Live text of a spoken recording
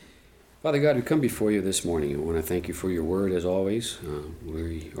Father God, we come before you this morning. I want to thank you for your word as always.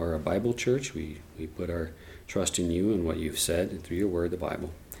 We are a Bible church. We put our trust in you and what you've said through your word, the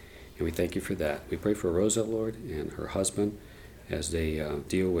Bible. And we thank you for that. We pray for Rosa, Lord, and her husband as they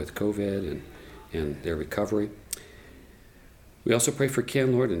deal with COVID and their recovery. We also pray for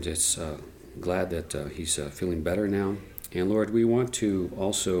Ken, Lord, and just glad that he's feeling better now. And Lord, we want to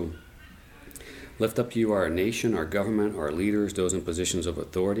also lift up to you our nation, our government, our leaders, those in positions of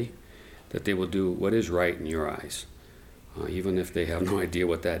authority, that they will do what is right in your eyes, even if they have no idea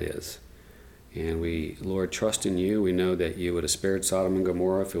what that is. And we, Lord, trust in you. We know that you would have spared Sodom and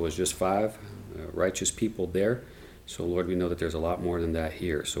Gomorrah if it was just 5 righteous people there. So, Lord, we know that there's a lot more than that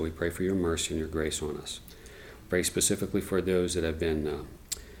here. So we pray for your mercy and your grace on us. Pray specifically for those that have been,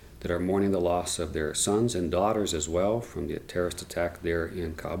 that are mourning the loss of their sons and daughters as well from the terrorist attack there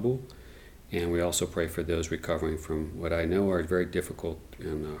in Kabul. And we also pray for those recovering from what I know are very difficult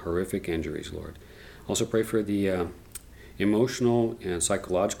and horrific injuries, Lord. Also pray for the emotional and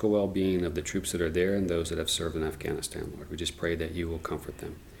psychological well-being of the troops that are there and those that have served in Afghanistan, Lord. We just pray that you will comfort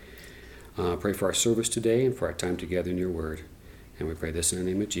them. Pray for our service today and for our time together in your word. And we pray this in the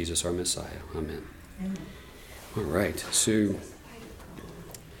name of Jesus, our Messiah. Amen. Amen. All right. So,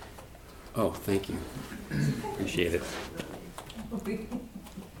 thank you. Appreciate it.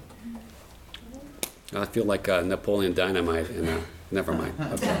 I feel like Napoleon Dynamite, and never mind.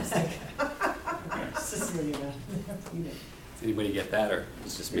 Okay. Does anybody get that, or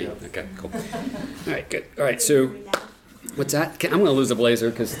it's just me? Okay, cool. All right, good. All right, so what's that? I'm going to lose the blazer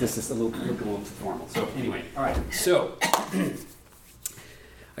because this is a little formal. So anyway, all right. So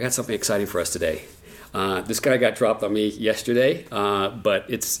I got something exciting for us today. This guy got dropped on me yesterday, but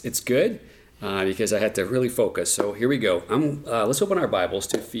it's good. Because I had to really focus. So here we go. Let's open our Bibles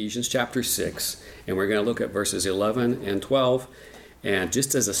to Ephesians chapter 6, and we're going to look at verses 11 and 12. And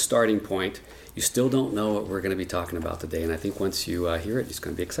just as a starting point, you still don't know what we're going to be talking about today, and I think once you hear it, it's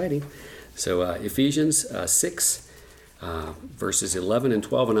going to be exciting. So Ephesians 6, verses 11 and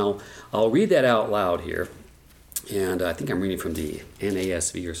 12, and I'll read that out loud here. And I think I'm reading from the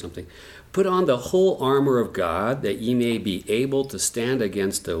NASV or something. Put on the whole armor of God, that ye may be able to stand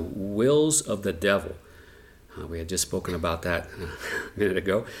against the wills of the devil. We had just spoken about that a minute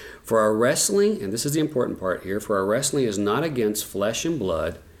ago. For our wrestling, and this is the important part here, for our wrestling is not against flesh and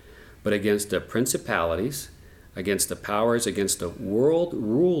blood, but against the principalities, against the powers, against the world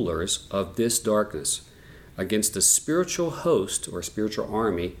rulers of this darkness, against the spiritual host or spiritual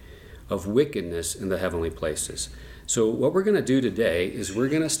army of wickedness in the heavenly places. So what we're going to do today is we're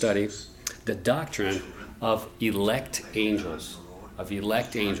going to study the doctrine of elect angels. Of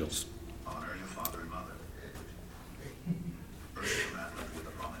elect angels. Honor your father and mother. First commandment with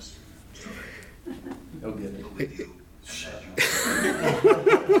a promise. Oh, good.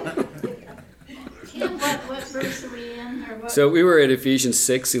 Tim, what verse are we in? Or what? So we were at Ephesians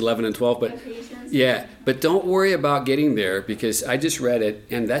 6, 11, and 12. But Ephesians? yeah, but don't worry about getting there because I just read it,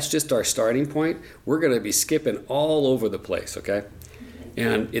 and that's just our starting point. We're going to be skipping all over the place, okay?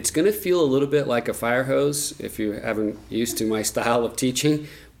 And it's going to feel a little bit like a fire hose if you haven't used to my style of teaching.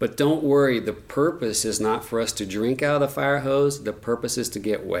 But don't worry, the purpose is not for us to drink out of the fire hose. The purpose is to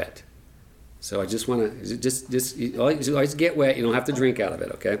get wet. So I just want to, just always get wet. You don't have to drink out of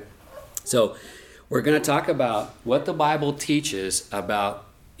it, okay? So we're going to talk about what the Bible teaches about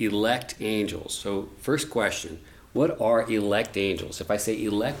elect angels. So first question, what are elect angels? If I say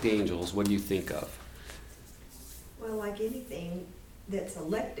elect angels, what do you think of? Well, like anything that's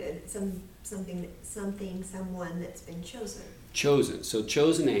elected, someone that's been chosen. Chosen. So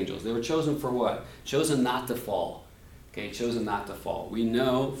chosen angels. They were chosen for what? Chosen not to fall. Okay, chosen not to fall. We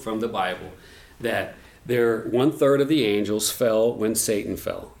know from the Bible that 1/3 of the angels fell when Satan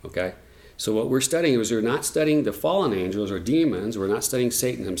fell. Okay? So what we're studying is we're not studying the fallen angels or demons. We're not studying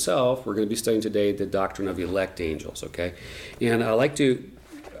Satan himself. We're going to be studying today the doctrine of elect angels. Okay? And I like to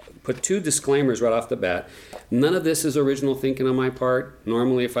put 2 disclaimers right off the bat. None of this is original thinking on my part.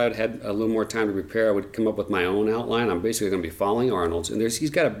 Normally, if I had a little more time to prepare, I would come up with my own outline. I'm basically going to be following Arnold's. And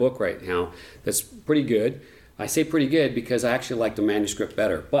he's got a book right now that's pretty good. I say pretty good because I actually like the manuscript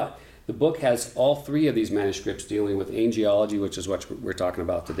better. But the book has all 3 of these manuscripts dealing with angelology, which is what we're talking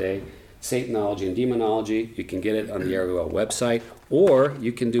about today, Satanology and demonology. You can get it on the Ariel website. Or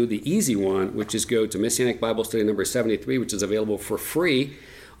you can do the easy one, which is go to Messianic Bible Study number 73, which is available for free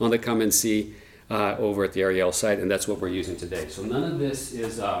on the Come and See over at the Ariel site, and that's what we're using today. So none of this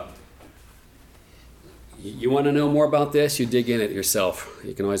is, you want to know more about this, you dig in it yourself.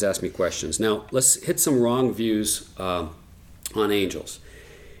 You can always ask me questions. Now, let's hit some wrong views on angels.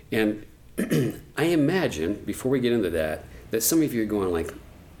 And I imagine, before we get into that some of you are going like,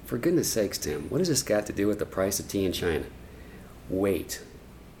 For goodness sakes, Tim, what has this got to do with the price of tea in China? Wait,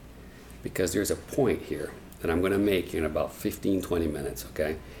 because there's a point here that I'm going to make in about 15, 20 minutes,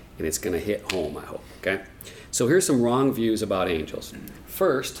 okay? And it's going to hit home, I hope, okay? So here's some wrong views about angels.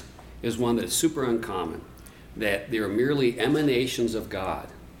 First is one that's super uncommon, that they are merely emanations of God.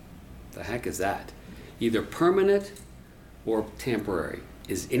 The heck is that? Either permanent or temporary.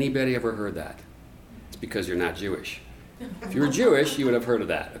 Has anybody ever heard that? It's because you're not Jewish. If you were Jewish, you would have heard of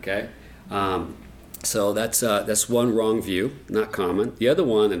that, okay? So that's one wrong view, not common. The other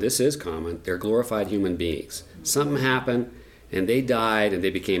one, and this is common, they're glorified human beings. Something happened, and they died, and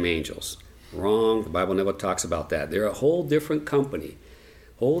they became angels. Wrong. The Bible never talks about that. They're a whole different company,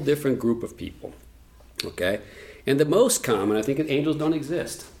 whole different group of people, okay? And the most common, I think, is angels don't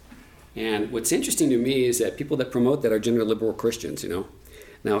exist. And what's interesting to me is that people that promote that are generally liberal Christians, you know.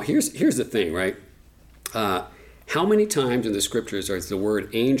 Now, here's the thing, right? How many times in the scriptures is the word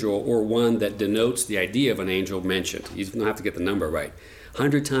angel or one that denotes the idea of an angel mentioned? You don't have to get the number right.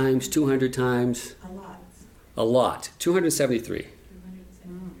 100 times, 200 times? A lot. A lot. 273.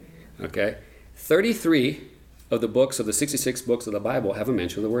 Okay? 33 of the books, of the 66 books of the Bible, have a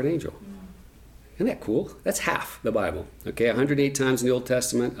mention of the word angel. Isn't that cool? That's half the Bible. Okay? 108 times in the Old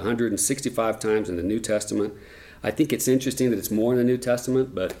Testament, 165 times in the New Testament. I think it's interesting that it's more in the New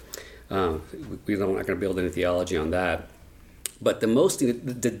Testament, but we're not going to build any theology on that. But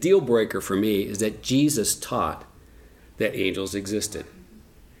the deal breaker for me is that Jesus taught that angels existed.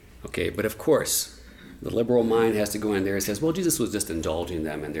 Okay, but of course, the liberal mind has to go in there and says, well, Jesus was just indulging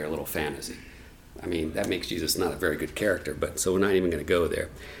them in their little fantasy. I mean, that makes Jesus not a very good character, but so we're not even going to go there.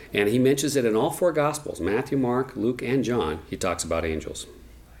 And he mentions it in all four Gospels, Matthew, Mark, Luke, and John. He talks about angels.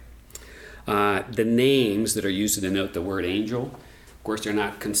 The names that are used to denote the word angel, of course, they're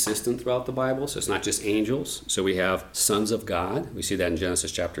not consistent throughout the Bible, so it's not just angels. So we have sons of God. We see that in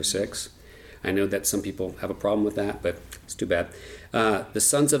Genesis chapter 6. I know that some people have a problem with that, but it's too bad. The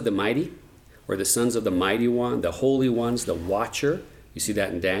sons of the mighty, or the sons of the mighty one, the holy ones, the watcher. You see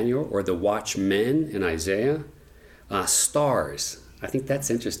that in Daniel, or the watchmen in Isaiah. Stars. I think that's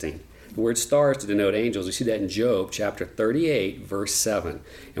interesting. The word stars to denote angels. We see that in Job chapter 38, verse 7.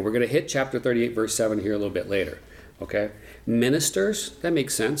 And we're going to hit chapter 38, verse 7 here a little bit later. Okay? Ministers, that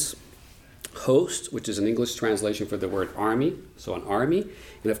makes sense. Host, which is an English translation for the word army, so an army.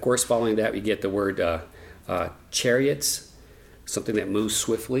 And of course, following that, we get the word chariots, something that moves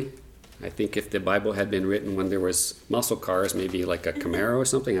swiftly. I think if the Bible had been written when there was muscle cars, maybe like a Camaro or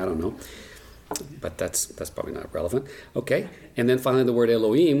something, I don't know. But that's probably not relevant. Okay, and then finally the word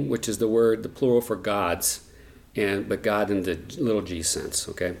Elohim, which is the plural for gods, but God in the little g sense.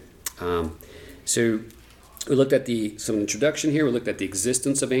 Okay, so we looked at some introduction here. We looked at the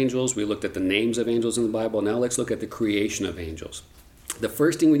existence of angels. We looked at the names of angels in the Bible. Now let's look at the creation of angels. The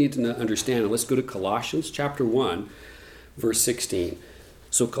first thing we need to understand, and let's go to Colossians chapter 1, verse 16.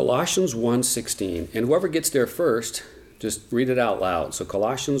 So Colossians 1:16, and whoever gets there first, just read it out loud. So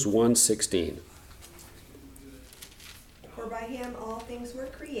Colossians 1:16. For by him all things were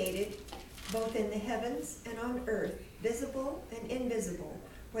created, both in the heavens and on earth, visible and invisible,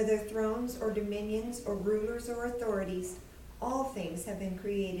 whether thrones or dominions or rulers or authorities, all things have been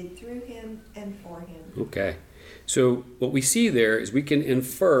created through him and for him. Okay. So what we see there is we can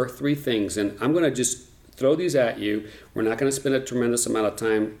infer three things, and I'm going to just throw these at you. We're not going to spend a tremendous amount of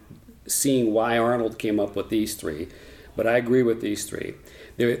time seeing why Arnold came up with these three, but I agree with these three.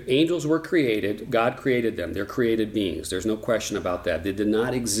 The angels were created. God created them. They're created beings. There's no question about that. They did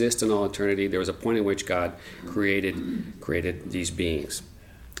not exist in all eternity. There was a point in which God created these beings.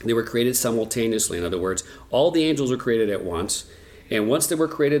 They were created simultaneously. In other words, all the angels were created at once. And once they were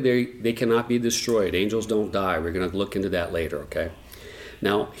created, they cannot be destroyed. Angels don't die. We're going to look into that later, okay?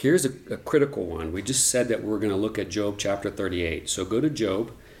 Now, here's a critical one. We just said that we're going to look at Job chapter 38. So go to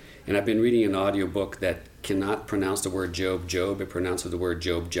Job. And I've been reading an audiobook that cannot pronounce the word Job. It pronounces the word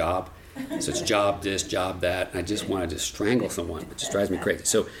job. So it's job this, job that. I just wanted to strangle someone. It just drives me crazy.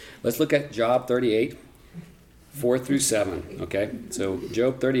 So let's look at Job 38. 4 through 7, okay? So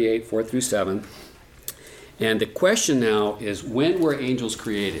Job 38, 4 through 7. And the question now is, when were angels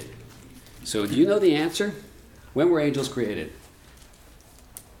created? So do you know the answer? When were angels created?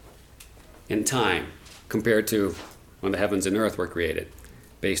 In time, compared to when the heavens and earth were created,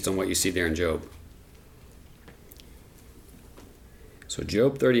 based on what you see there in Job. So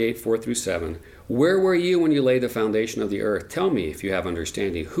Job 38, 4 through 7. Where were you when you laid the foundation of the earth? Tell me if you have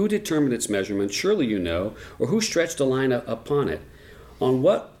understanding. Who determined its measurement? Surely you know. Or who stretched a line upon it? On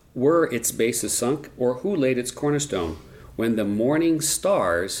what were its bases sunk? Or who laid its cornerstone? When the morning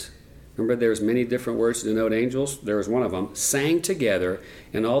stars, Remember, there's many different words to denote angels. There was one of them. Sang together,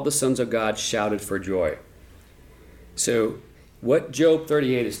 and all the sons of God shouted for joy. So what Job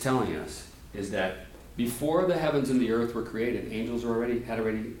 38 is telling us is that before the heavens and the earth were created, angels were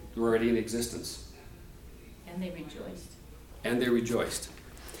already in existence. And they rejoiced. And they rejoiced.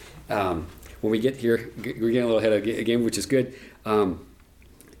 When we get here, we're getting a little ahead of the game, which is good.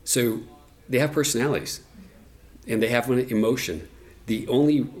 So they have personalities, and they have an emotion. The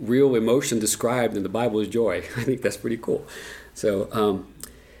only real emotion described in the Bible is joy. I think that's pretty cool. So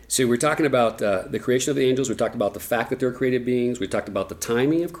we're talking about the creation of the angels. We talked about the fact that they're created beings. We talked about the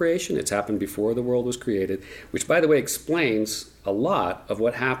timing of creation. It's happened before the world was created, which, by the way, explains a lot of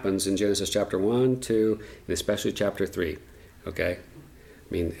what happens in Genesis chapter 1, 2, and especially chapter 3. Okay?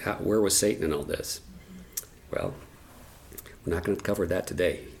 I mean, where was Satan in all this? Well, we're not going to cover that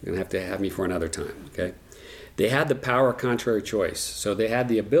today. You're going to have me for another time. Okay? They had the power of contrary choice. So they had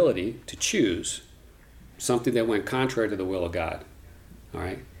the ability to choose something that went contrary to the will of God. All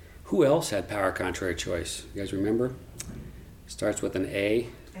right? Who else had power of contrary choice? You guys remember? Starts with an A.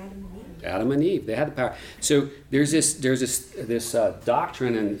 Adam and Eve. They had the power. So there's this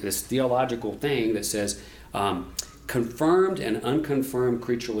doctrine and this theological thing that says confirmed and unconfirmed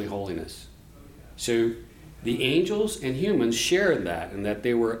creaturely holiness. So the angels and humans shared that, and that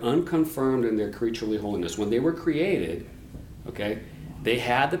they were unconfirmed in their creaturely holiness. When they were created, okay, they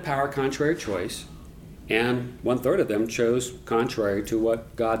had the power of contrary choice, and 1/3 of them chose contrary to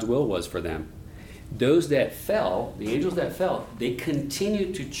what God's will was for them. Those that fell, the angels that fell, they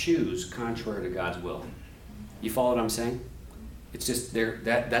continued to choose contrary to God's will. You follow what I'm saying? It's just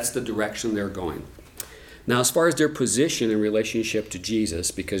that's the direction they're going. Now, as far as their position in relationship to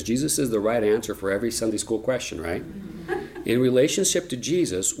Jesus, because Jesus is the right answer for every Sunday school question, right? In relationship to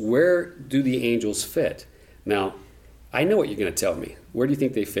Jesus, where do the angels fit? Now, I know what you're going to tell me. Where do you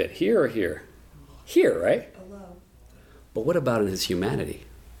think they fit? Here or here? Here, right? Below. But what about in his humanity?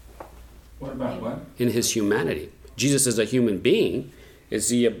 What about what? In his humanity. Jesus is a human being. Is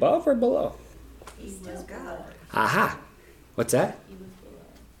he above or below? He was Still God. below. Aha! What's that? He was below.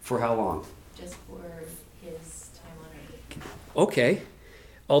 For how long? Just for his time on earth. Okay.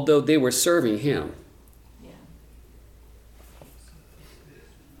 Although they were serving him. Yeah.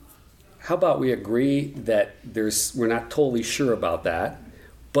 How about we agree that we're not totally sure about that,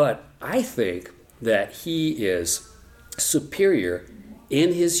 but I think that he is superior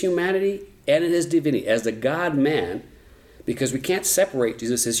in his humanity and in his divinity as the God-man, because we can't separate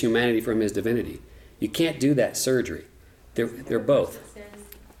Jesus' humanity from his divinity. You can't do that surgery. They're both. It says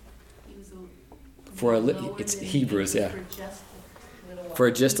he was For lower it's than Hebrews, yeah. For just a little while.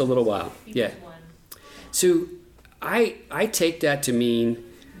 For just a little while, Hebrews yeah. 1. So I take that to mean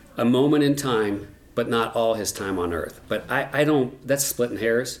a moment in time, but not all his time on earth. But I don't, that's splitting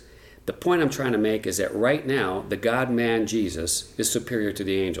hairs. The point I'm trying to make is that right now, the God-man Jesus is superior to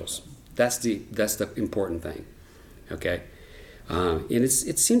the angels. That's the important thing, okay? And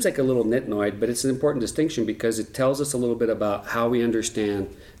it seems like a little nitnoid, but it's an important distinction because it tells us a little bit about how we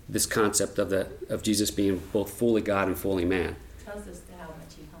understand this concept of Jesus being both fully God and fully man. Tells us how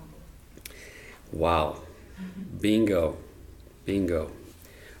much he humbled. Wow. Bingo.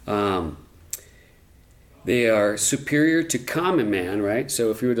 They are superior to common man, right?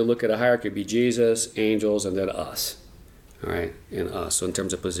 So if you were to look at a hierarchy, it'd be Jesus, angels, and then us. All right? And us. So in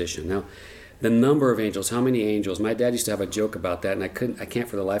terms of position. Now, the number of angels, how many angels? My dad used to have a joke about that, and I can't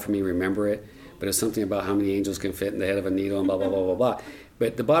for the life of me remember it, but it's something about how many angels can fit in the head of a needle and blah, blah, blah, blah, blah.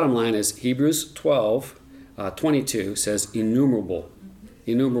 But the bottom line is Hebrews 12:22 says innumerable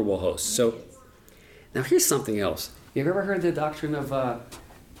hosts. So now here's something else. You've ever heard the doctrine of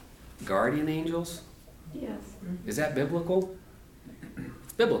guardian angels? Yes. Is that biblical?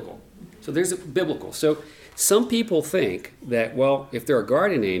 It's biblical. So there's a biblical. So some people think that, well, if there are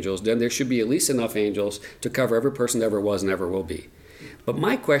guardian angels, then there should be at least enough angels to cover every person that ever was and ever will be. But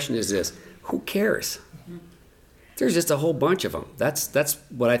my question is this: who cares? There's just a whole bunch of them. That's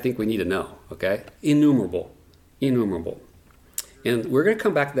what I think we need to know, okay? Innumerable. And we're going to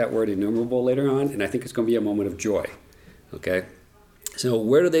come back to that word innumerable later on, and I think it's going to be a moment of joy, okay? So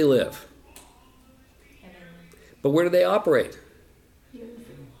where do they live? But where do they operate?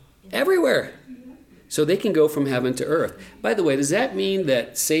 Everywhere. So they can go from heaven to earth. By the way, does that mean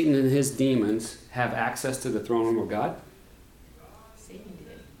that Satan and his demons have access to the throne room of God? Satan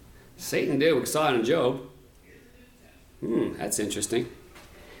did. Satan did. We saw it in Job. That's interesting.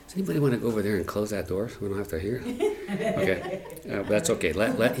 Does anybody want to go over there and close that door so we don't have to hear? Okay. That's okay.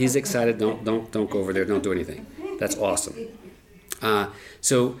 He's excited. Don't go over there. Don't do anything. That's awesome. Where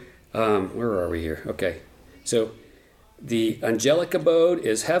are we here? Okay. So The angelic abode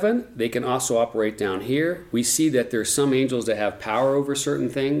is heaven. They can also operate down here. We see that there's some angels that have power over certain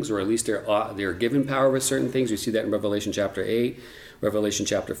things, or at least they're given power over certain things. We see that in Revelation chapter 8, Revelation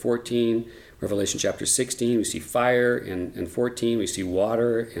chapter 14, Revelation chapter 16. We see fire in 14. We see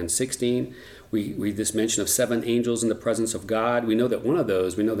water in 16. We read this mention of 7 angels in the presence of God. We know that one of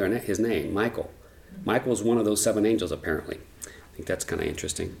those, we know his name, Michael. Michael is one of those 7 angels, apparently. I think that's kind of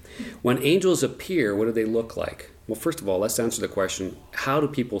interesting. When angels appear, what do they look like? Well, first of all, let's answer the question, how do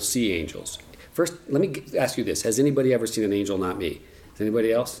people see angels? First, let me ask you this. Has anybody ever seen an angel, not me? Has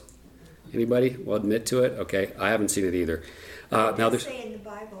anybody else? Anybody will admit to it? Okay, I haven't seen it either. Now, there's say in the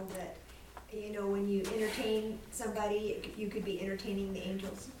Bible that, when you entertain somebody, you could be entertaining the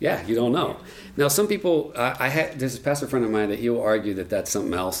angels. Yeah, you don't know. Now, some people, there's a pastor friend of mine that he'll argue that that's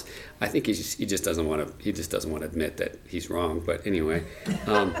something else. I think he just doesn't want to admit that he's wrong. But anyway,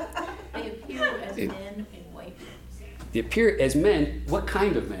 They appear as men in white robes. they appear as men. What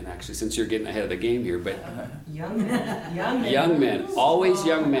kind of men, actually? Since you're getting ahead of the game here, but Young men. young men, always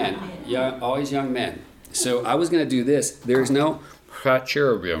young men, always young men. So I was going to do this. There's no fat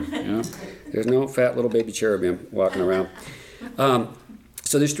cherubim. There's no fat little baby cherubim walking around.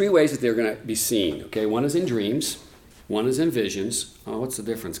 So there's 3 ways that they're going to be seen. Okay, one is in dreams, one is in visions. Oh, what's the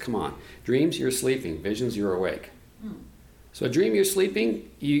difference? Come on, dreams you're sleeping, visions you're awake. So a dream you're sleeping,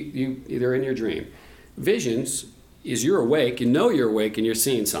 they're in your dream. Visions is you're awake, you know you're awake, and you're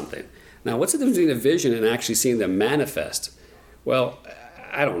seeing something. Now, what's the difference between a vision and actually seeing them manifest? Well,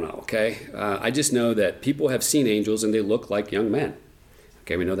 I don't know. Okay, I just know that people have seen angels and they look like young men.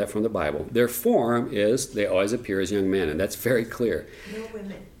 Okay, we know that from the Bible. Their form is, they always appear as young men, and that's very clear. No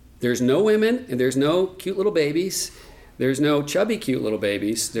women. There's no women, and there's no cute little babies. There's no chubby, cute little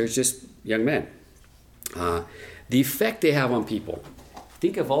babies. There's just young men. The effect they have on people.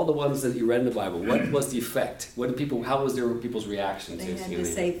 Think of all the ones that you read in the Bible. What was the effect? How was people's reaction to They had seeing to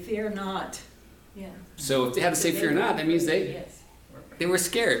an say, fear not. Yeah. So if they had to say fear not, that means Yes. they were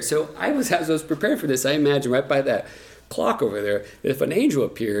scared. So as I was preparing for this, I imagined right by that clock over there, that if an angel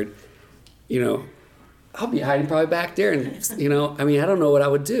appeared, I'll be hiding probably back there. And, I don't know what I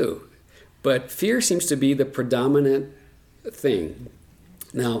would do. But fear seems to be the predominant thing.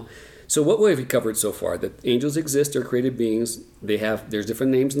 Now, so what have we covered so far? That angels exist, they're created beings. There's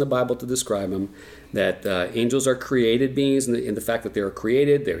different names in the Bible to describe them. That angels are created beings in the fact that they are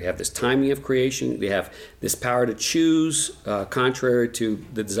created. They have this timing of creation. They have this power to choose, contrary to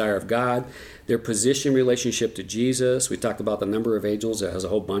the desire of God. Their position relationship to Jesus. We talked about the number of angels. There's a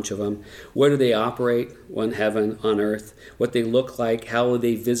whole bunch of them. Where do they operate? On heaven, on earth. What they look like. How will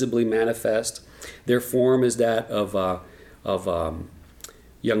they visibly manifest? Their form is that of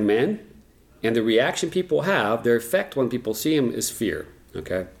young men, and the reaction people have, their effect when people see them is fear,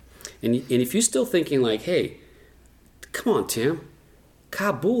 okay? And if you're still thinking like, hey, come on, Tim,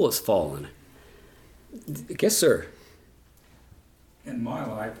 Kabul has fallen. Yes, sir. In my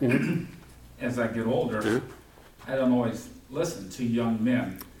life, as I get older, I don't always listen to young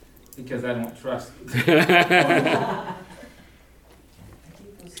men because I don't trust them.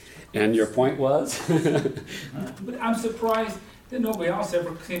 And your point was? But I'm surprised that nobody else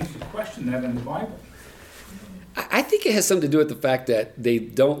ever seems to question that in the Bible. I think it has something to do with the fact that they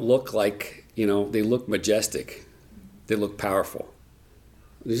don't look like, they look majestic. They look powerful.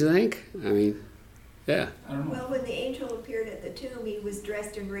 Do you think? Yeah. I don't know. Well, when the angel appeared at the tomb, he was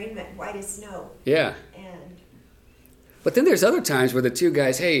dressed in raiment white as snow. Yeah. And But then there's other times where the 2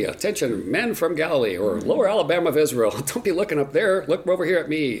 guys, hey, attention, men from Galilee or Lower Alabama of Israel, don't be looking up there. Look over here at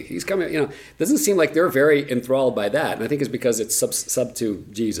me. He's coming. Doesn't seem like they're very enthralled by that. And I think it's because it's sub to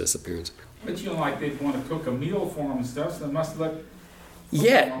Jesus' appearance. But like they'd want to cook a meal for them and stuff, so it must look...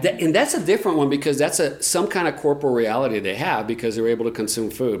 Yeah, and that's a different one because that's some kind of corporal reality they have because they're able to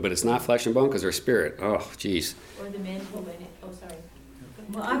consume food, but it's not flesh and bone because they're spirit. Oh, geez. Or the men who went in. Oh, sorry.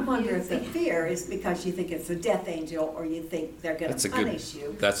 Well, I wonder if the fear is because you think it's a death angel or you think they're going to punish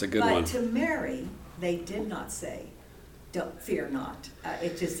you. That's a good one. But to Mary, they did not say, "Don't fear not."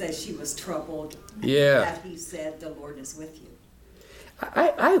 It just says she was troubled. Yeah. That he said, "The Lord is with you."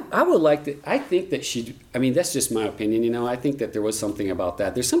 I would like to, I think that that's just my opinion, I think that there was something about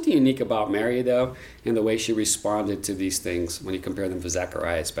that. There's something unique about Mary, though, in the way she responded to these things when you compare them to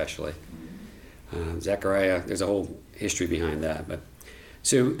Zechariah especially. Zechariah, there's a whole history behind that. But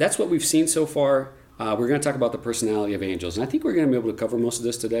so that's what we've seen so far. We're going to talk about the personality of angels, and I think we're going to be able to cover most of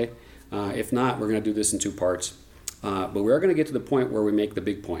this today. If not, we're going to do this in 2 parts. But we are going to get to the point where we make the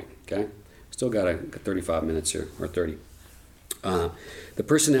big point, okay? Still got 35 minutes here, or 30. The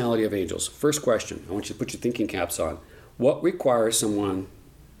personality of angels. First question, I want you to put your thinking caps on. What requires someone,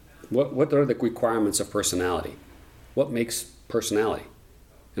 what are the requirements of personality? What makes personality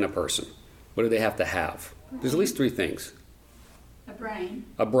in a person? What do they have to have? There's at least 3 things. A brain.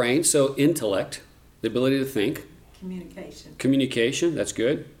 A brain, so intellect, the ability to think. Communication. Communication, that's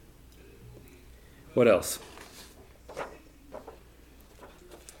good. What else?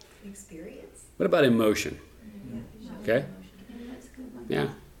 Experience. What about emotion? Okay? That's a good one. Yeah.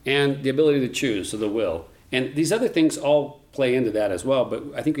 And the ability to choose, so the will. And these other things all play into that as well, but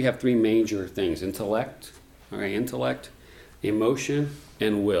I think we have 3 major things. Intellect, emotion,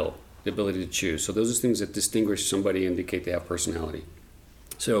 and will, the ability to choose. So those are things that distinguish somebody and indicate they have personality.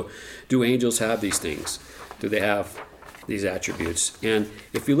 So do angels have these things? Do they have these attributes? And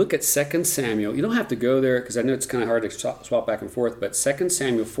if you look at 2 Samuel, you don't have to go there because I know it's kind of hard to swap back and forth, but 2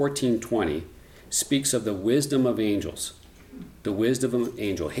 Samuel 14:20 speaks of the wisdom of angels. The wisdom of an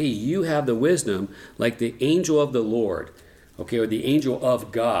angel. Hey, you have the wisdom like the angel of the Lord, okay, or the angel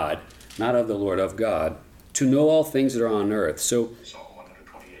of God, not of the Lord, of God, to know all things that are on earth. So, Psalm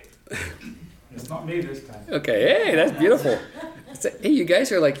 128. It's not me this time. okay, hey, that's beautiful. Hey, you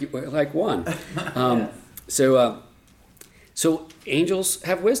guys are like one. So angels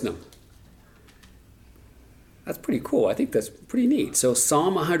have wisdom. That's pretty cool. I think that's pretty neat. So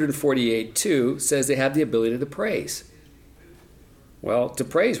Psalm 148:2 says they have the ability to praise. Well, to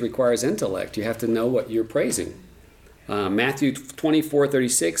praise requires intellect. You have to know what you're praising. Matthew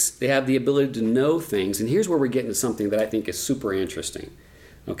 24:36, they have the ability to know things. And here's where we're getting to something that I think is super interesting.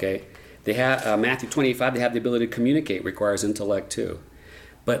 Okay? They have Matthew 28:5, they have the ability to communicate, requires intellect too.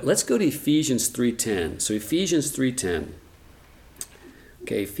 But let's go to Ephesians 3:10. So Ephesians 3:10.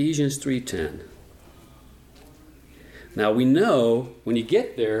 Okay, Ephesians 3:10. Now we know when you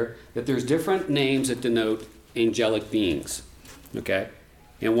get there that there's different names that denote angelic beings. Okay?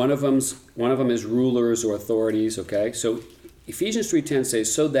 And one of them is rulers or authorities, okay? So Ephesians 3:10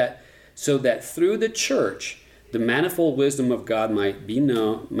 says so that through the church the manifold wisdom of God might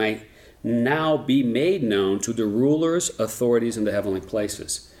now be made known to the rulers, authorities in the heavenly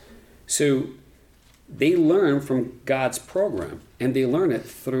places. So they learn from God's program, and they learn it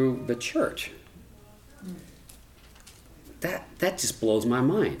through the church. That just blows my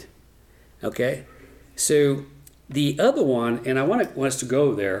mind. Okay? So the other one, and I want us to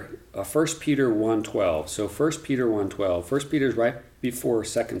go there, 1 Peter 1:12. So 1 Peter 1:12. 1 Peter is right before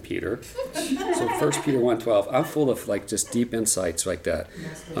 2 Peter. So 1 Peter 1:12. I'm full of like just deep insights like that.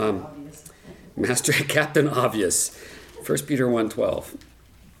 Master Captain Obvious. 1 Peter 1:12.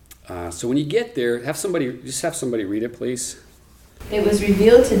 So when you get there, have somebody read it, please. It was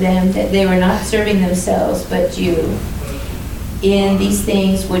revealed to them that they were not serving themselves, but you, in these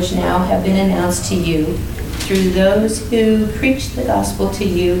things which now have been announced to you, through those who preach the gospel to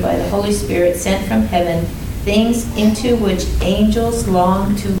you by the Holy Spirit sent from heaven, things into which angels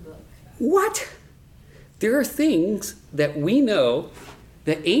long to look. What? There are things that we know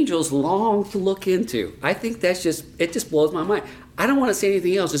that angels long to look into. I think it just blows my mind. I don't want to say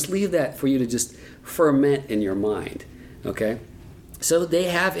anything else. Just leave that for you to just ferment in your mind. Okay? So they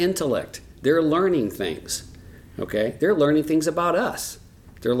have intellect. They're learning things. Okay? They're learning things about us.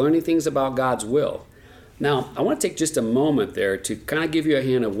 They're learning things about God's will. Now, I want to take just a moment there to kind of give you a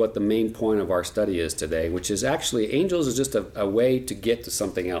hint of what the main point of our study is today, which is actually angels is just a way to get to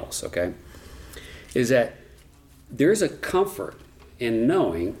something else, okay? Is that there's a comfort in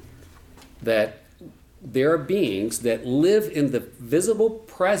knowing that there are beings that live in the visible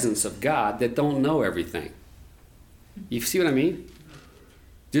presence of God that don't know everything. You see what I mean?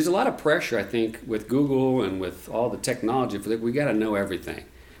 There's a lot of pressure, I think, with Google and with all the technology for that we got to know everything.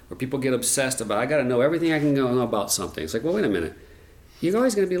 Where people get obsessed about, I got to know everything I can know about something. It's like, well, wait a minute. You're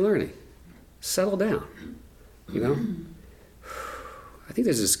always going to be learning. Settle down. You know? I think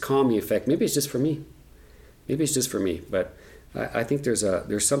there's this calming effect. Maybe it's just for me. But I think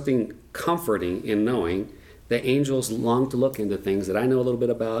there's something comforting in knowing that angels long to look into things that I know a little bit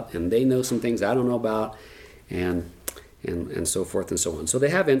about, and they know some things I don't know about, and so forth and so on. So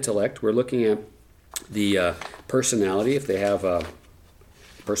they have intellect. We're looking at the personality, if they have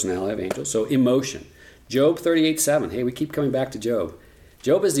personality of angels. So emotion. Job 38:7. Hey, we keep coming back to Job.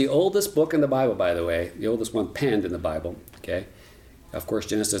 Job is the oldest book in the Bible, by the way. The oldest one penned in the Bible. Okay. Of course,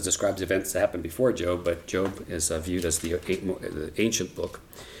 Genesis describes events that happened before Job, but Job is viewed as the ancient book.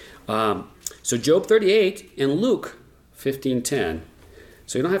 So Job 38 and Luke 15:10.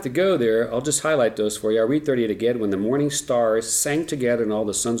 So you don't have to go there. I'll just highlight those for you. I'll read 38 again. When the morning stars sang together and all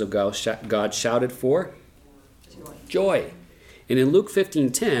the sons of God shouted for joy. And in Luke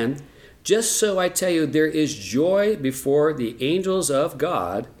 15:10, just so I tell you, there is joy before the angels of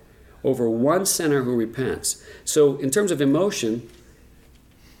God over one sinner who repents. So in terms of emotion,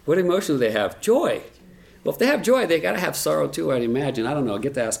 what emotion do they have? Joy. Well, if they have joy, they got to have sorrow too, I'd imagine. I don't know.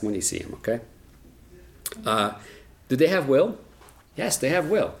 Get to ask them when you see them, okay? Do they have will? Yes, they have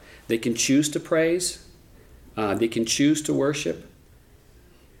will. They can choose to praise. They can choose to worship.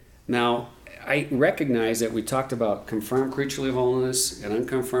 Now, I recognize that we talked about confirmed creaturely holiness and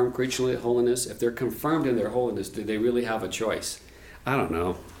unconfirmed creaturely holiness. If they're confirmed in their holiness, do they really have a choice? I don't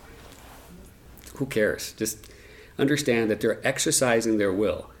know. Who cares? Just understand that they're exercising their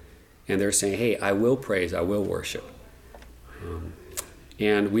will. And they're saying, hey, I will praise, I will worship.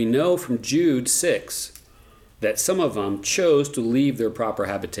 And we know from Jude 6 that some of them chose to leave their proper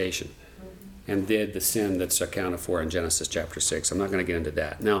habitation and did the sin that's accounted for in Genesis chapter 6. I'm not going to get into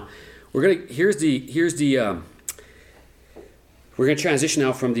that. Now, we're going to transition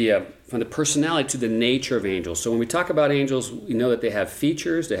now from the personality to the nature of angels. So when we talk about angels, we know that they have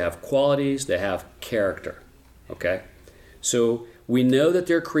features, they have qualities, they have character. Okay? So we know that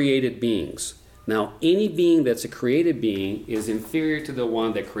they're created beings. Now, any being that's a created being is inferior to the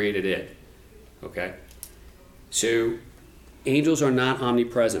one that created it. Okay? So angels are not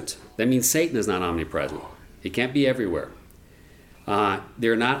omnipresent. That means Satan is not omnipresent. He can't be everywhere.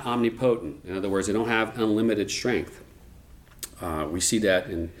 They're not omnipotent. In other words, they don't have unlimited strength. We see that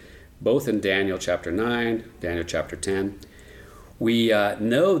both in Daniel chapter 9, Daniel chapter 10. We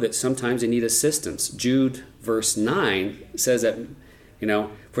know that sometimes they need assistance. Jude verse 9 says that,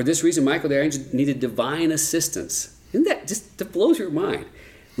 for this reason Michael the archangel needed divine assistance. Isn't that blows your mind?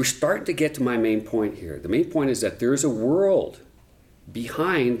 We're starting to get to my main point here. The main point is that there's a world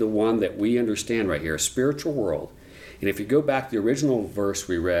behind the one that we understand right here, a spiritual world. And if you go back to the original verse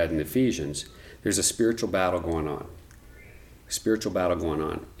we read in Ephesians, there's a spiritual battle going on. A spiritual battle going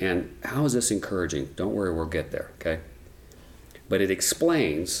on. And how is this encouraging? Don't worry, we'll get there, okay? But it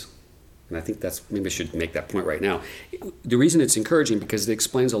explains, and I think maybe I should make that point right now. The reason it's encouraging because it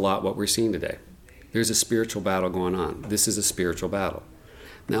explains a lot what we're seeing today. There's a spiritual battle going on. This is a spiritual battle.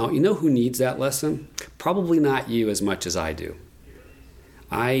 Now, you know who needs that lesson? Probably not you as much as I do.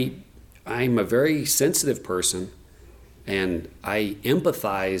 I'm a very sensitive person, and I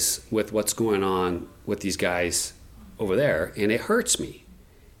empathize with what's going on with these guys over there, and it hurts me,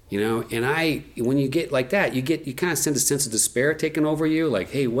 and when you get like that, you kind of sense a sense of despair taking over you,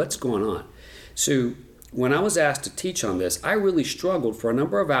 like, hey, what's going on? So when I was asked to teach on this, I really struggled for a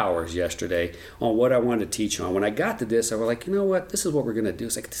number of hours yesterday on what I wanted to teach on. When I got to this, I was like, you know what? This is what we're going to do.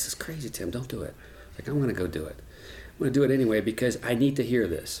 It's like, this is crazy, Tim. Don't do it. Like, I'm going to go do it. I'm going to do it anyway because I need to hear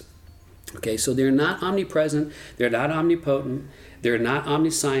this. Okay, so they're not omnipresent. They're not omnipotent. They're not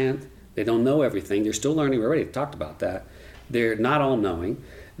omniscient. They don't know everything. They're still learning. We already talked about that. They're not all-knowing.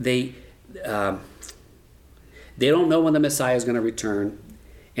 They don't know when the Messiah is going to return,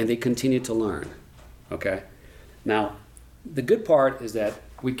 and they continue to learn. Okay? Now, the good part is that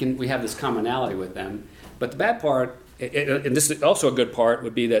we have this commonality with them, but the bad part, and this is also a good part,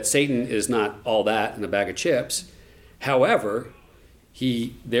 would be that Satan is not all that in a bag of chips. However,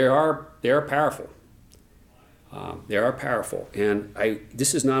 they are powerful. They are powerful. And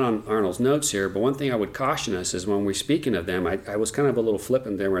this is not on Arnold's notes here, but one thing I would caution us is when we're speaking of them, I was kind of a little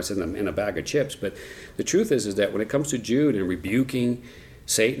flippant there where I said in a bag of chips, but the truth is that when it comes to Jude and rebuking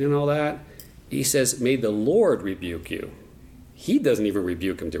Satan and all that, he says, may the Lord rebuke you. He doesn't even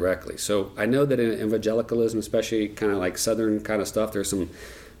rebuke him directly. So I know that in evangelicalism, especially kind of like Southern kind of stuff, there's some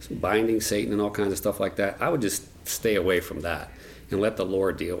binding Satan and all kinds of stuff like that. I would just stay away from that and let the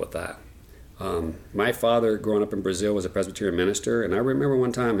Lord deal with that. My father, growing up in Brazil, was a Presbyterian minister, and I remember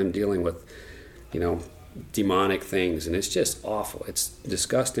one time him dealing with, demonic things, and it's just awful. It's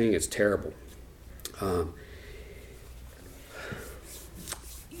disgusting. It's terrible.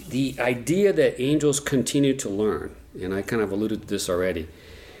 The idea that angels continue to learn, and I kind of alluded to this already,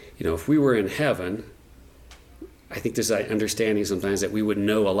 if we were in heaven, I think there's an understanding sometimes that we would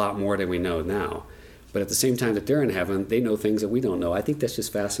know a lot more than we know now. But at the same time that they're in heaven, they know things that we don't know. I think that's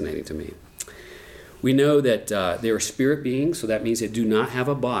just fascinating to me. We know that they are spirit beings, so that means they do not have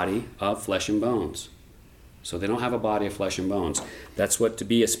a body of flesh and bones. So they don't have a body of flesh and bones. That's what to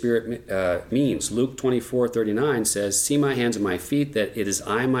be a spirit means. Luke 24:39 says, see my hands and my feet, that it is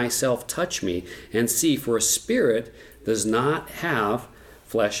I myself. Touch me and see, for a spirit does not have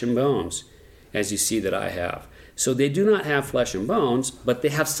flesh and bones, as you see that I have. So they do not have flesh and bones, but they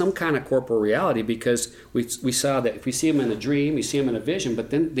have some kind of corporal reality, because we saw that if we see them in a dream, we see them in a vision, but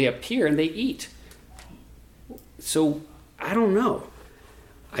then they appear and they eat. So I don't know.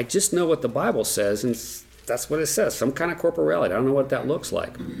 I just know what the Bible says, and that's what it says, some kind of corporal reality. I don't know what that looks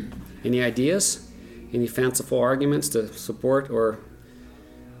like. Any ideas? Any fanciful arguments to support or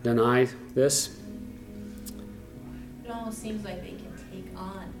deny this? It almost seems like they can take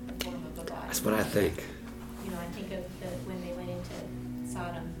on the form of a body. That's what I think. I think of when they went into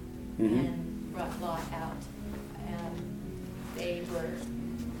Sodom Mhm. and brought Lot out. They were,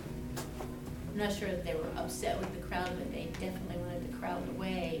 I'm not sure if they were upset with the crowd, but they definitely wanted the crowd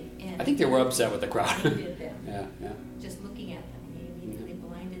away. And I think they were upset with the crowd. blinded them. Yeah. Just looking at them, he immediately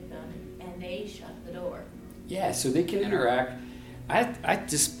blinded them, and they shut the door. Yeah, so they can interact. I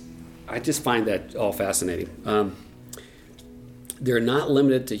just find that all fascinating. They're not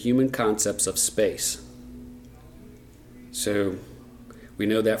limited to human concepts of space. So we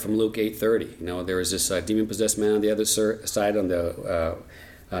know that from Luke 8:30. There was this demon-possessed man on the other side, on the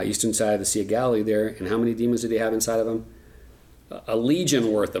eastern side of the Sea of Galilee there, and how many demons did he have inside of him? A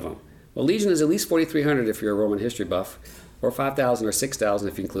legion worth of them. Well, legion is at least 4,300 if you're a Roman history buff, or 5,000 or 6,000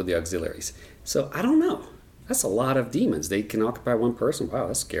 if you include the auxiliaries. So I don't know. That's a lot of demons. They can occupy one person. Wow,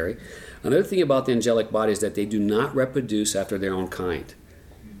 that's scary. Another thing about the angelic body is that they do not reproduce after their own kind.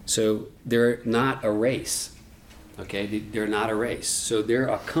 So they're not a race. Okay, they're not a race. So they're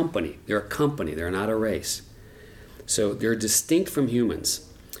a company. They're not a race. So they're distinct from humans.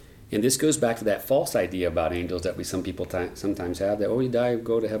 And this goes back to that false idea about angels that some people sometimes have, that, you die,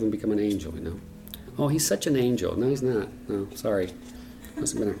 go to heaven, become an angel, Oh, he's such an angel. No, he's not. No, sorry.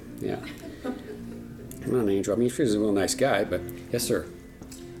 Must have been I'm not an angel. I mean, he's a real nice guy, but yes, sir.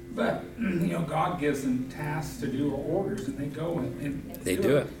 But, God gives them tasks to do, or orders, and they go and They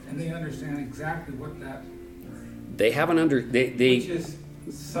do it. And they understand exactly what that... They haven't Which is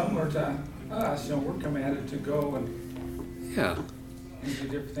similar to us, we're commanded to go and Yeah. do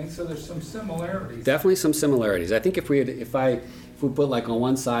different things. So there's some similarities. Definitely some similarities. I think if we put like on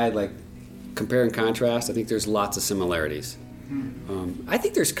one side, like compare and contrast, I think there's lots of similarities. I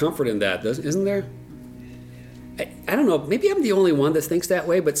think there's comfort in that, isn't there? I don't know, maybe I'm the only one that thinks that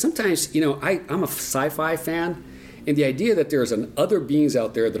way, but sometimes, I'm a sci-fi fan, and the idea that there's other beings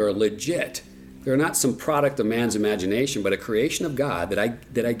out there that are legit, they're not some product of man's imagination, but a creation of God that I'm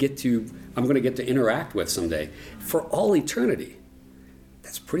going to get to interact with someday for all eternity.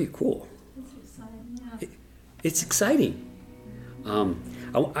 That's pretty cool. That's exciting, yeah. It's exciting.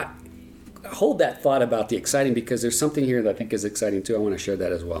 I hold that thought about the exciting because there's something here that I think is exciting too. I want to share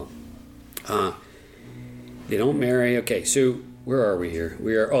that as well. They don't marry. Okay, so where are we here?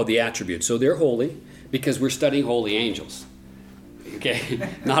 We are, the attributes. So they're holy because we're studying holy angels. Okay,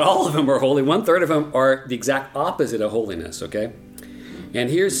 not all of them are holy. 1/3 of them are the exact opposite of holiness, okay? And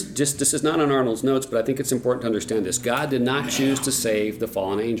this is not on Arnold's notes, but I think it's important to understand this. God did not choose to save the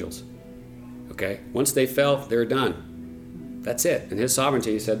fallen angels, okay? Once they fell, they're done. That's it. In his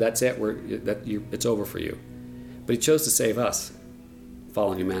sovereignty, he said, that's it. It's over for you. But he chose to save us,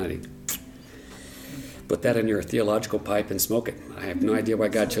 fallen humanity. Put that in your theological pipe and smoke it. I have no idea why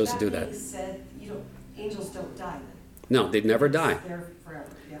God chose to do that. Said, angels don't die then. No, they'd never die. They're forever.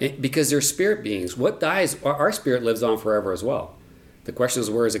 Because they're spirit beings. What dies, our spirit lives on forever as well. The question is,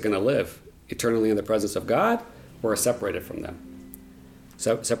 where is it going to live? Eternally in the presence of God, or separated from them?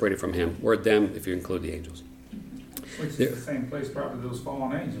 Separated from him, or them if you include the angels. Which is the same place probably those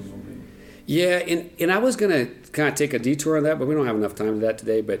fallen angels will be. Yeah, and I was going to kind of take a detour on that, but we don't have enough time for that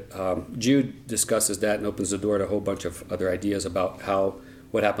today. But Jude discusses that and opens the door to a whole bunch of other ideas about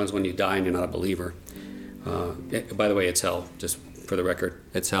what happens when you die and you're not a believer. By the way, it's hell, just for the record.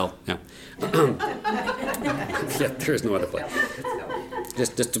 It's hell, yeah. Yeah, there's no other place.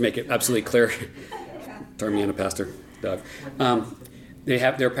 Just to make it absolutely clear. Turn me into Pastor Doug.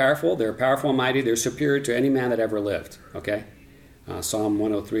 They're powerful and mighty. They're superior to any man that ever lived, okay? Psalm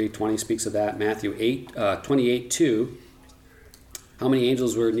 103:20 speaks of that. Matthew 28:2. How many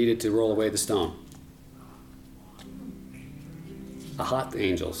angels were needed to roll away the stone? A hot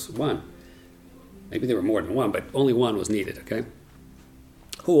angels, one. Maybe there were more than one, but only one was needed, okay?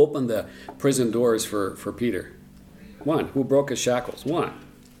 Who opened the prison doors for Peter? One. Who broke his shackles? One.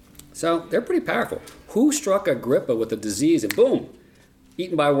 So they're pretty powerful. Who struck Agrippa with a disease and boom,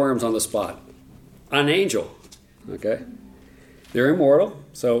 eaten by worms on the spot? An angel, okay? They're immortal,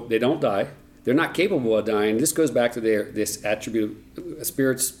 so they don't die. They're not capable of dying. This goes back to this attribute,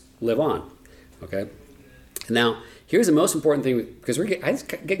 spirits live on, okay? Now, here's the most important thing, because I'm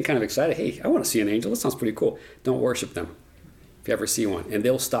getting kind of excited. Hey, I want to see an angel. That sounds pretty cool. Don't worship them if you ever see one, and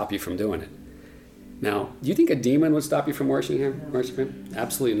they'll stop you from doing it. Now, do you think a demon would stop you from worshiping him?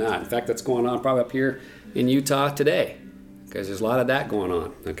 Absolutely not. In fact, that's going on probably up here in Utah today, because there's a lot of that going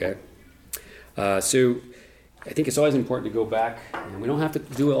on, okay? So I think it's always important to go back, and we don't have to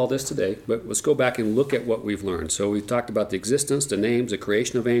do all this today, but let's go back and look at what we've learned. So we've talked about the existence, the names, the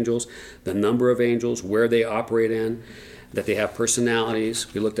creation of angels, the number of angels, where they operate in, that they have personalities.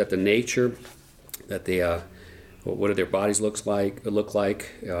 We looked at the nature, that they What do their bodies look like?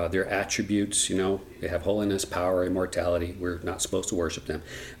 Their attributes, they have holiness, power, immortality. We're not supposed to worship them.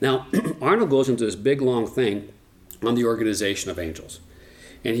 Now, Arnold goes into this big, long thing on the organization of angels.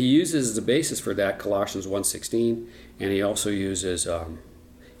 And he uses as the basis for that Colossians 1:16, and he also uses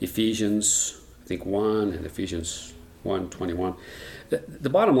Ephesians, I think 1, and Ephesians 1:21. The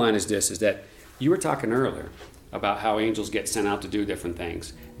bottom line is this, is that you were talking earlier about how angels get sent out to do different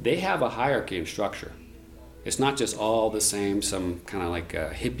things. They have a hierarchy and structure. It's not just all the same, some kind of like a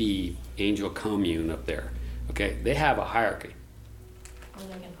hippie angel commune up there. Okay, they have a hierarchy. Or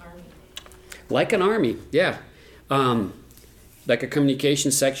like an army. Like an army, yeah. Like a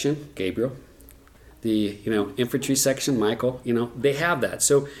communication section, Gabriel. The infantry section, Michael. They have that.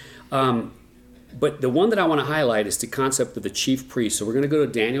 So, but the one that I want to highlight is the concept of the chief priest. So we're going to go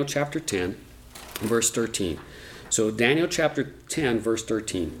to Daniel chapter 10, verse 13. So Daniel chapter 10, verse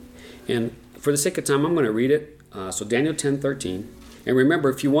 13. And for the sake of time, I'm going to read it. So Daniel 10:13. And remember,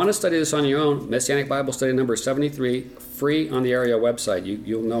 if you want to study this on your own, Messianic Bible Study number 73, free on the area website.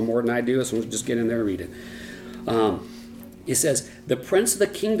 You'll know more than I do, so just get in there and read it. It says, "The prince of the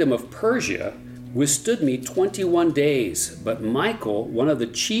kingdom of Persia withstood me 21 days, but Michael, one of the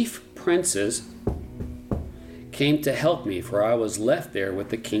chief princes, came to help me, for I was left there with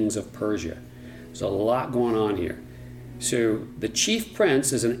the kings of Persia." There's a lot going on here. So the chief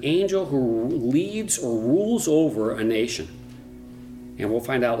prince is an angel who leads or rules over a nation. And we'll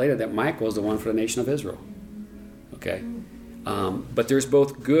find out later that Michael is the one for the nation of Israel. Okay? But there's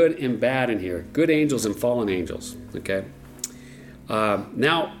both good and bad in here. Good angels and fallen angels. Okay?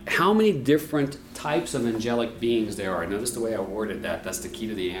 Now, how many different types of angelic beings there are? Notice the way I worded that. That's the key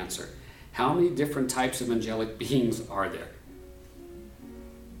to the answer. How many different types of angelic beings are there?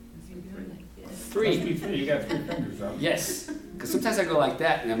 Must be 3. three. You got 3 fingers up. Yes, because sometimes I go like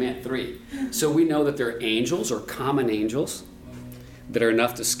that and I meant 3. So we know that there are angels or common angels that are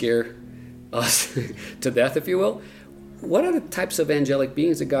enough to scare us to death, if you will. What are the types of angelic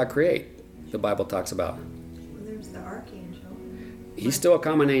beings that God create? The Bible talks about. Well, there's the archangel. He's still a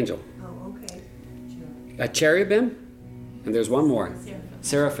common angel. Oh, okay. A cherubim, and there's one more.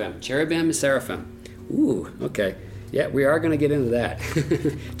 Seraphim. Cherubim and seraphim. Ooh, okay. Yeah, we are going to get into that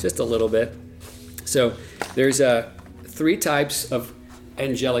just a little bit. So there's 3 types of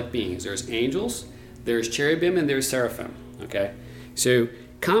angelic beings. There's angels, there's cherubim, and there's seraphim. Okay? So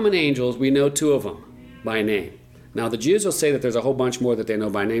common angels, we know 2 of them by name. Now the Jews will say that there's a whole bunch more that they know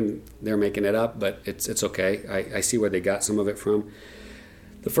by name. They're making it up, but it's okay. I see where they got some of it from.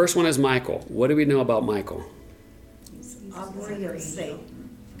 The first one is Michael. What do we know about Michael? He's opposite of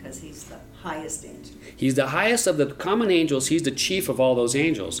Satan, because he's the highest angel. He's the highest of the common angels. He's the chief of all those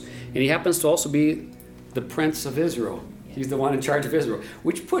angels. And he happens to also be the prince of Israel. He's the one in charge of Israel,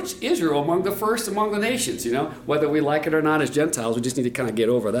 which puts Israel among the first among the nations, Whether we like it or not as Gentiles, we just need to kind of get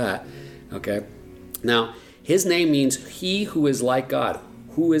over that, okay? Now, his name means he who is like God.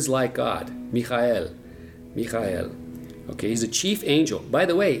 Who is like God? Michael. Okay, he's a chief angel. By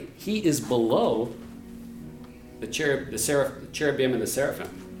the way, he is below the cherubim and the seraphim.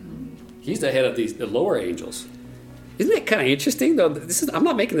 He's the head of the lower angels. Isn't that kind of interesting, though? I'm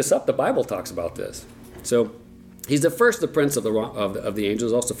not making this up. The Bible talks about this. So he's the first, the prince of the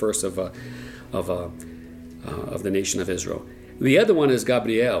angels, also first of the nation of Israel. The other one is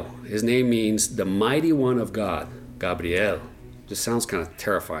Gabriel. His name means the mighty one of God. Gabriel. Just sounds kind of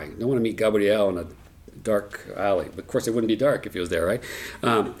terrifying. You don't want to meet Gabriel in a dark alley. But of course, it wouldn't be dark if he was there, right?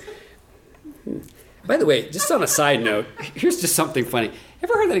 By the way, just on a side note, here's just something funny.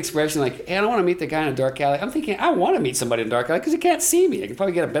 Ever heard that expression like, hey, I don't want to meet the guy in a dark alley? I'm thinking, I want to meet somebody in a dark alley because he can't see me. I can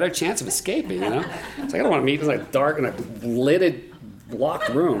probably get a better chance of escaping, It's like, I don't want to meet in like dark in a lidded, locked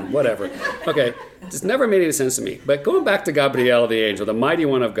room, whatever. Okay, just never made any sense to me. But going back to Gabriel, the angel, the mighty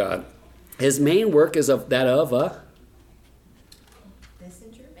one of God, his main work is of that of a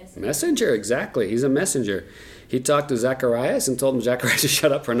messenger, exactly. He's a messenger. He talked to Zacharias and told him Zacharias to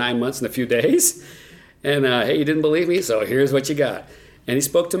shut up for 9 months and a few days. And, hey, you didn't believe me? So here's what you got. And he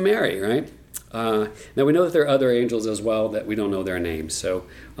spoke to Mary, right? Now, we know that there are other angels as well that we don't know their names. So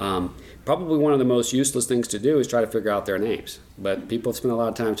probably one of the most useless things to do is try to figure out their names. But people spend a lot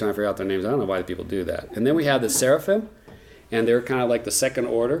of time trying to figure out their names. I don't know why people do that. And then we have the seraphim, and they're kind of like the second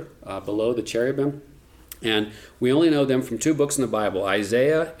order below the cherubim. And we only know them from 2 books in the Bible,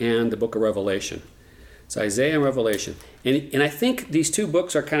 Isaiah and the book of Revelation. It's Isaiah and Revelation. And I think these 2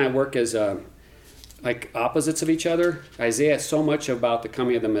 books are kind of work as like opposites of each other. Isaiah is so much about the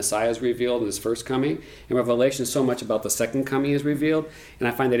coming of the Messiah is revealed in his first coming, and Revelation is so much about the second coming is revealed, and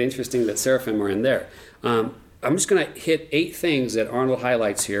I find it interesting that seraphim are in there. I'm just going to hit 8 things that Arnold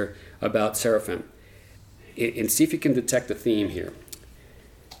highlights here about seraphim. and see if you can detect a theme here.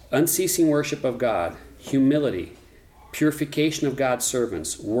 Unceasing worship of God, humility, purification of God's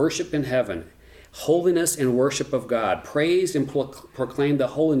servants, worship in heaven, holiness and worship of God, praise and proclaim the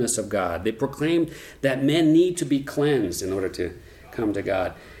holiness of God. They proclaim that men need to be cleansed in order to come to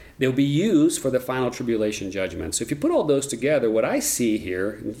God. They'll be used for the final tribulation judgment. So if you put all those together, what I see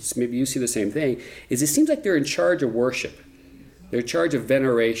here, and maybe you see the same thing, is it seems like they're in charge of worship. They're in charge of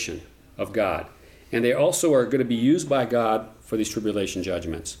veneration of God. And they also are going to be used by God for these tribulation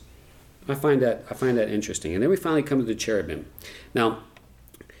judgments. I find that interesting. And then we finally come to the cherubim. Now,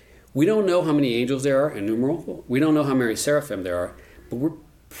 we don't know how many angels there are, innumerable. We don't know how many seraphim there are, but we're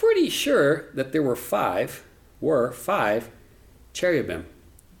pretty sure that there were five cherubim.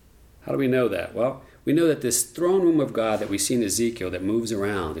 How do we know that? Well, we know that this throne room of God that we see in Ezekiel that moves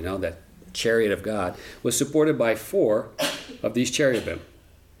around, that chariot of God, was supported by 4 of these cherubim.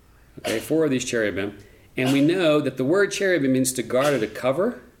 Okay, 4 of these cherubim. And we know that the word cherubim means to guard or to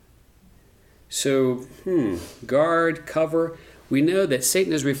cover. So, guard, cover. We know that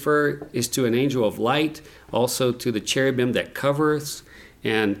Satan is to an angel of light, also to the cherubim that covers.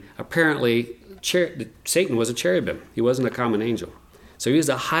 And apparently, Satan was a cherubim. He wasn't a common angel. So he was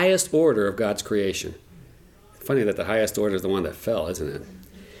the highest order of God's creation. Funny that the highest order is the one that fell, isn't it?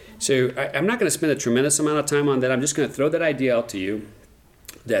 So I'm not going to spend a tremendous amount of time on that. I'm just going to throw that idea out to you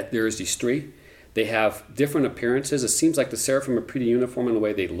that there's these 3. They have different appearances. It seems like the seraphim are pretty uniform in the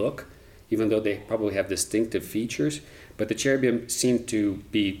way they look, even though they probably have distinctive features. But the cherubim seem to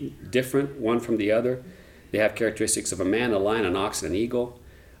be different one from the other. They have characteristics of a man, a lion, an ox, and an eagle.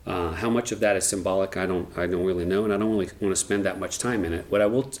 How much of that is symbolic, I don't really know, and I don't really want to spend that much time in it. What I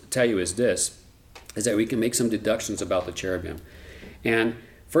will tell you is this, is that we can make some deductions about the cherubim. And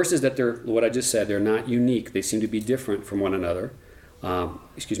first is that what I just said, they're not unique. They seem to be different from one another.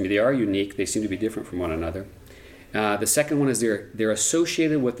 They are unique. They seem to be different from one another. The second one is they're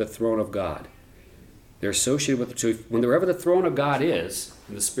associated with the throne of God. They're associated with, so wherever the throne of God is,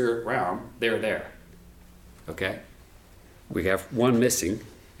 in the spirit realm, they're there. Okay? We have one missing,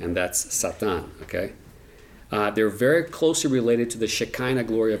 and that's Satan, okay? They're very closely related to the Shekinah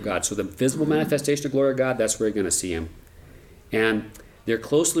glory of God. So the visible manifestation of glory of God, that's where you're going to see him. And they're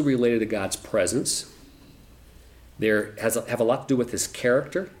closely related to God's presence. They have a lot to do with his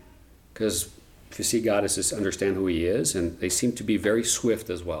character, because if you see God, it's just understand who he is, and they seem to be very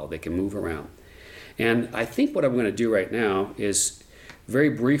swift as well. They can move around. And I think what I'm going to do right now is very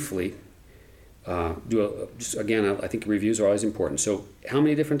briefly I think reviews are always important. So how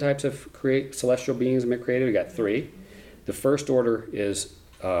many different types of celestial beings have been created? We got 3. The first order is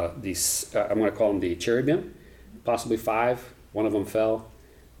I'm going to call them the cherubim, possibly 5. One of them fell.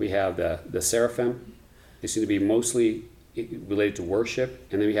 We have the seraphim. They seem to be mostly related to worship.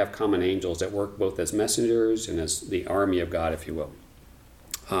 And then we have common angels that work both as messengers and as the army of God, if you will.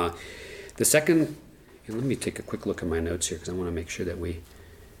 The second, and let me take a quick look at my notes here because I want to make sure that we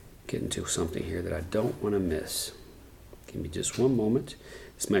get into something here that I don't want to miss. Give me just one moment.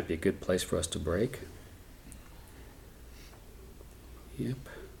 This might be a good place for us to break. Yep.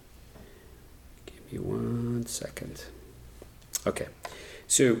 Give me 1 second. Okay.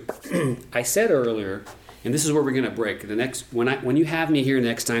 So I said earlier, and this is where we're going to break. When you have me here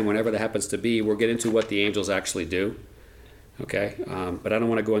next time, whenever that happens to be, we'll get into what the angels actually do. Okay. But I don't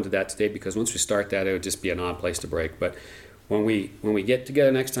want to go into that today because once we start that, it would just be an odd place to break. But when we get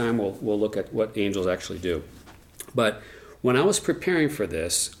together next time, we'll look at what angels actually do. But when I was preparing for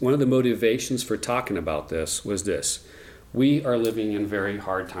this, one of the motivations for talking about this was this. We are living in very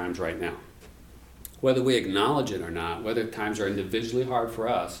hard times right now. Whether we acknowledge it or not, whether times are individually hard for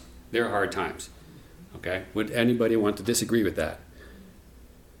us, they're hard times. Okay? Would anybody want to disagree with that?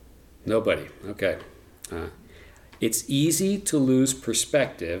 Nobody. Okay. It's easy to lose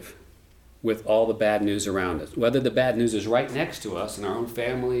perspective with all the bad news around us. Whether the bad news is right next to us in our own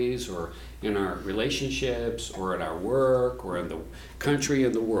families or in our relationships or at our work or in the country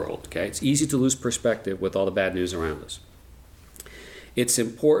and the world. Okay? It's easy to lose perspective with all the bad news around us. It's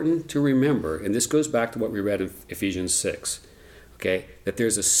important to remember, and this goes back to what we read in Ephesians 6, okay, that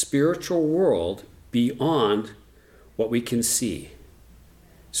there's a spiritual world beyond what we can see.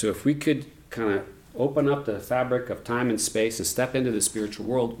 So if we could kind of open up the fabric of time and space and step into the spiritual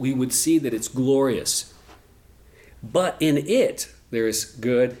world, we would see that it's glorious. But in it, there's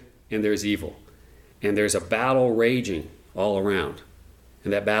good and there's evil. And there's a battle raging all around.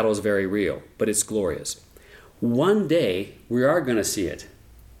 And that battle is very real, but it's glorious. One day, we are going to see it.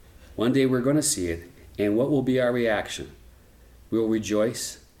 One day, we're going to see it. And what will be our reaction? We'll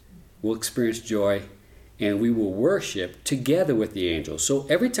rejoice. We'll experience joy. and we will worship together with the angels. So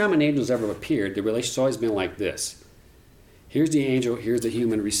every time an angel's ever appeared, the relationship's always been like this. Here's the angel, here's the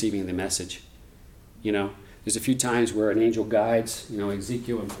human receiving the message. You know, there's a few times where an angel guides, you know,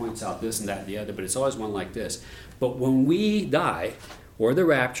 Ezekiel and points out this and that and the other, but it's always one like this. But when we die, or the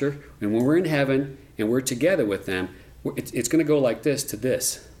rapture, and when we're in heaven and we're together with them, it's going to go like this to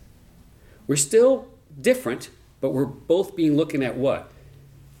this. We're still different, but we're both being looking at what?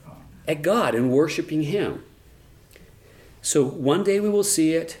 At God and worshiping Him. So one day we will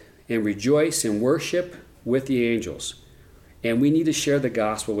see it and rejoice and worship with the angels. And we need to share the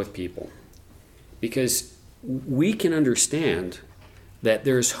gospel with people, because we can understand that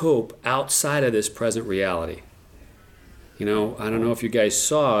there's hope outside of this present reality. You know, I don't know if you guys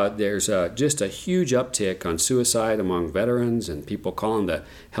saw, there's just a huge uptick on suicide among veterans, and people calling the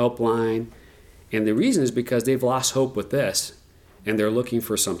helpline. And the reason is because they've lost hope with this, and they're looking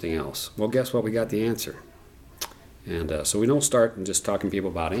for something else. Well, guess what? We got the answer. And so we don't start just talking to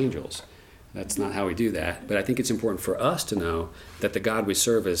people about angels. That's not how we do that. But I think it's important for us to know that the God we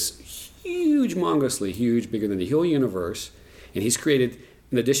serve is humongously huge, bigger than the whole universe. And He's created,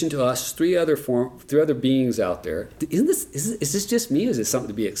 in addition to us, three other beings out there. Is this just me, or is it something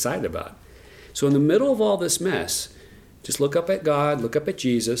to be excited about? So in the middle of all this mess, just look up at God, look up at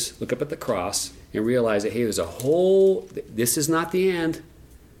Jesus, look up at the cross, and realize that, hey, this is not the end.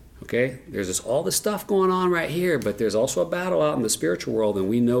 Okay? There's all this stuff going on right here, but there's also a battle out in the spiritual world, and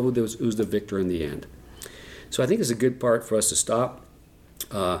we know who's the victor in the end. So I think it's a good part for us to stop.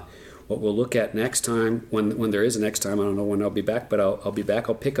 What we'll look at next time, when there is a next time, I don't know when I'll be back, but I'll be back.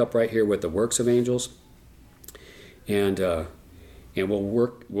 I'll pick up right here with the works of angels, and we'll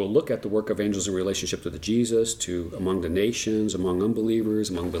look at the work of angels in relationship to Jesus, to among the nations, among unbelievers,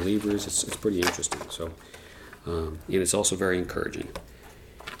 among believers. It's pretty interesting. So, and it's also very encouraging.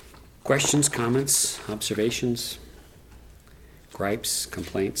 Questions, comments, observations, gripes,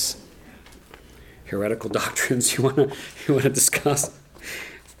 complaints, heretical doctrines you wanna discuss,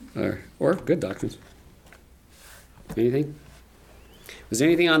 or good doctrines. Anything? Was there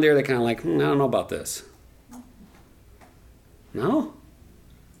anything on there that kind of like, I don't know about this? No?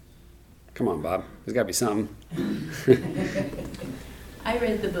 Come on, Bob. There's got to be something. I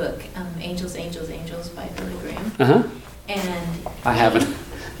read the book Angels, Angels, Angels by Billy Graham. Uh-huh. And I haven't.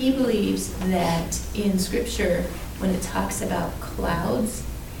 He believes that in Scripture, when it talks about clouds,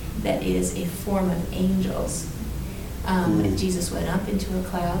 that is a form of angels. When Jesus went up into a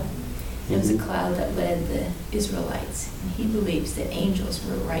cloud, it was a cloud that led the Israelites. And he believes that angels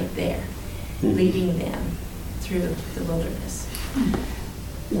were right there, leading them through the wilderness.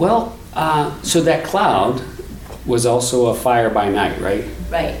 Well, so that cloud was also a fire by night, right?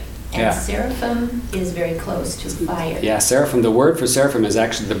 Right. And Yeah. seraphim is very close to fire. Yeah, seraphim. The word for seraphim is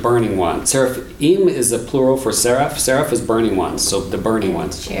actually the burning one. Seraphim is the plural for seraph. Seraph is burning ones, so the burning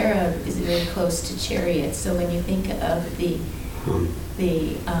ones. Cherub is very close to chariot. So when you think of the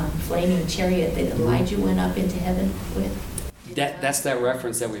flaming chariot that Elijah went up into heaven with. That's that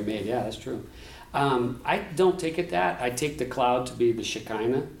reference that we made. Yeah, that's true. I don't take it that. I take the cloud to be the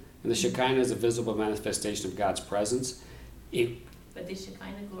Shekinah. And the Shekinah is a visible manifestation of God's presence. But the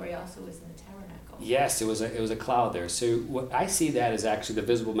Shekinah glory also was in the tabernacle. Yes, it was a cloud there. So what I see that as actually the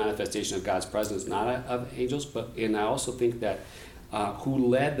visible manifestation of God's presence, not of angels, and I also think that who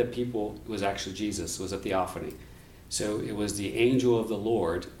led the people was actually Jesus, was a theophany. So it was the angel of the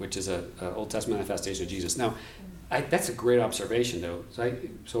Lord, which is an Old Testament manifestation of Jesus. Now, that's a great observation, though.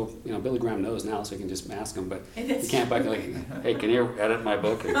 So Billy Graham knows now, so you can just ask him. But you can't back like, hey, can you edit my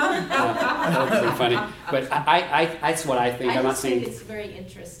book? That would be funny. But that's what I think. I'm not saying it's very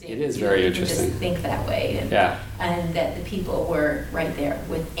interesting. It is very interesting. Just think that way, and that the people were right there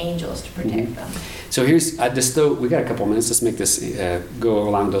with angels to protect them. So here's we got a couple minutes. Let's make this go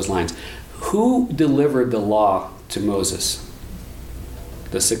along those lines. Who delivered the law to Moses?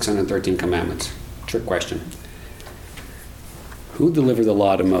 The 613 commandments. Trick question. Who delivered the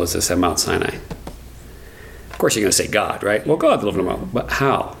law to Moses at Mount Sinai? Of course you're going to say God, right? Well, God delivered them all. But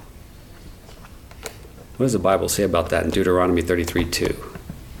how? What does the Bible say about that in Deuteronomy 33:2?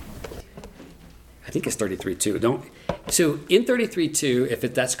 I think it's 33:2. So in 33:2, if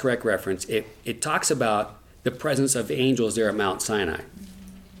that's correct reference, it talks about the presence of angels there at Mount Sinai.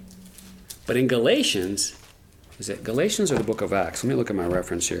 But in Galatians, is it Galatians or the book of Acts? Let me look at my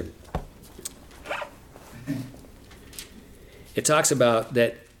reference here. It talks about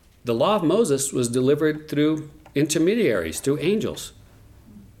that the law of Moses was delivered through intermediaries, through angels.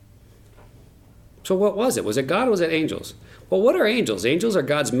 So what was it? Was it God or was it angels? Well, what are angels? Angels are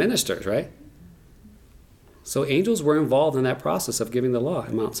God's ministers, right? So angels were involved in that process of giving the law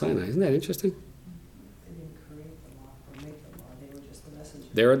at Mount Sinai. Isn't that interesting?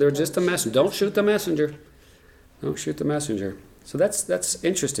 They're just a messenger. Don't shoot the messenger. Don't shoot the messenger. So that's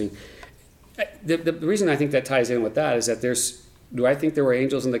interesting. The reason I think that ties in with that is that do I think there were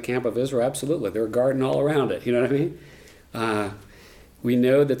angels in the camp of Israel? Absolutely. They were guarding all around it. You know what I mean? We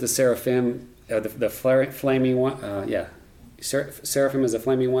know that the seraphim, the flaming one, seraphim as the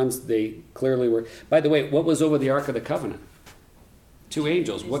flaming ones, they clearly were. By the way, what was over the Ark of the Covenant? 2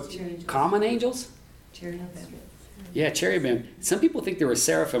 angels. What? Common angels? Cherubim. Yeah, cherubim. Some people think they were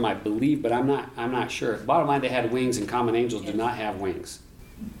seraphim, I believe, but I'm not sure. Bottom line, they had wings, and common angels do not have wings.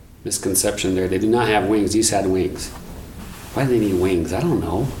 Misconception there. They do not have wings. These had wings. Why do they need wings? I don't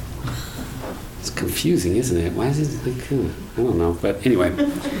know. It's confusing, isn't it? Why is it like, I don't know. But anyway,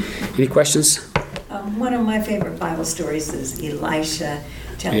 any questions? One of my favorite Bible stories is Elisha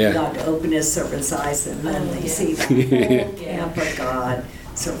telling God to open his servant's eyes, and then they see the whole camp of God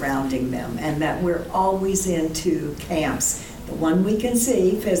surrounding them, and that we're always into camps, the one we can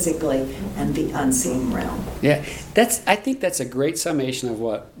see physically and the unseen realm. Yeah, I think that's a great summation of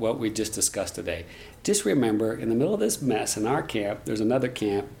what we just discussed today. Just remember, in the middle of this mess in our camp, there's another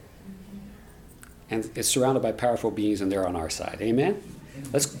camp, and it's surrounded by powerful beings, and they're on our side. Amen?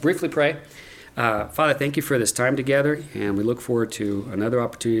 Let's briefly pray. Father, thank you for this time together, and we look forward to another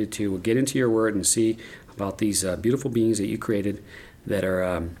opportunity to get into your word and see about these beautiful beings that you created that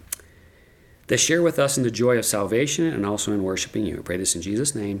share with us in the joy of salvation and also in worshiping you. I pray this in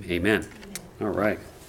Jesus' name. Amen. All right.